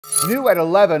New at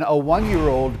 11, a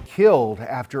one-year-old killed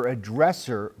after a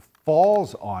dresser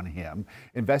falls on him.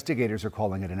 Investigators are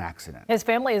calling it an accident. His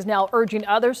family is now urging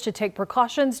others to take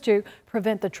precautions to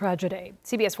prevent the tragedy.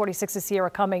 CBS 46's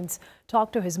Sierra Cummings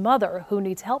talked to his mother, who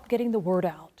needs help getting the word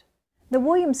out. The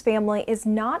Williams family is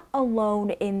not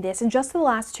alone in this. In just the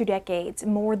last 2 decades,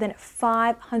 more than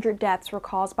 500 deaths were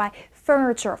caused by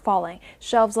furniture falling,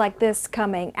 shelves like this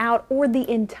coming out, or the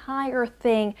entire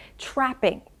thing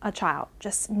trapping a child.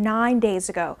 Just 9 days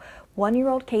ago,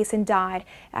 one-year-old Kaysen died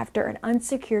after an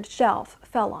unsecured shelf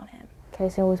fell on him.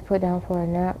 Kaysen was put down for a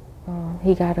nap.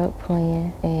 He got up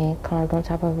playing and climbed on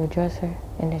top of a dresser,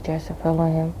 and the dresser fell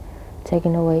on him,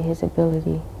 taking away his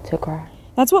ability to cry.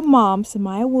 That's what mom,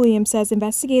 Samaya Williams, says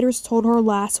investigators told her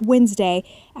last Wednesday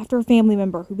after a family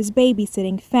member who was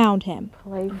babysitting found him.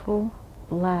 Playful,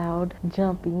 loud,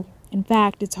 jumpy. In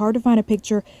fact, it's hard to find a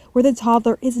picture where the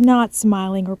toddler is not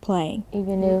smiling or playing.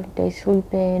 Even if they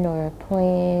sleeping or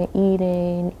playing,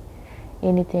 eating,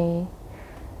 anything,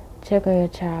 check on your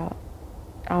child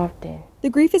often. The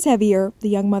grief is heavier, the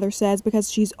young mother says,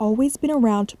 because she's always been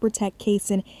around to protect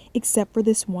Kaysen, except for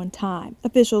this one time.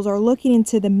 Officials are looking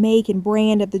into the make and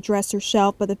brand of the dresser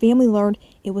shelf, but the family learned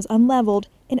it was unleveled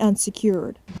and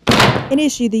unsecured. An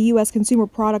issue the U.S. Consumer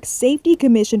Product Safety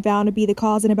Commission found to be the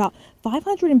cause in about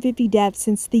 550 deaths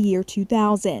since the year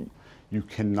 2000. You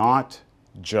cannot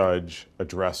judge a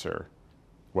dresser,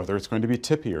 whether it's going to be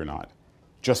tippy or not,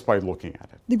 just by looking at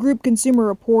it. The group Consumer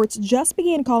Reports just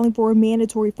began calling for a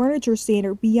mandatory furniture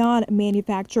standard beyond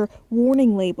manufacturer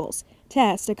warning labels.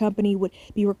 Tests a company would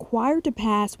be required to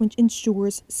pass, which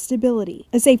ensures stability.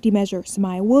 A safety measure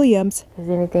Samaya Williams, Because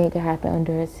anything could happen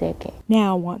under a second.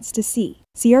 now wants to see.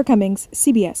 Sierra Cummings,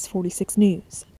 CBS 46 News.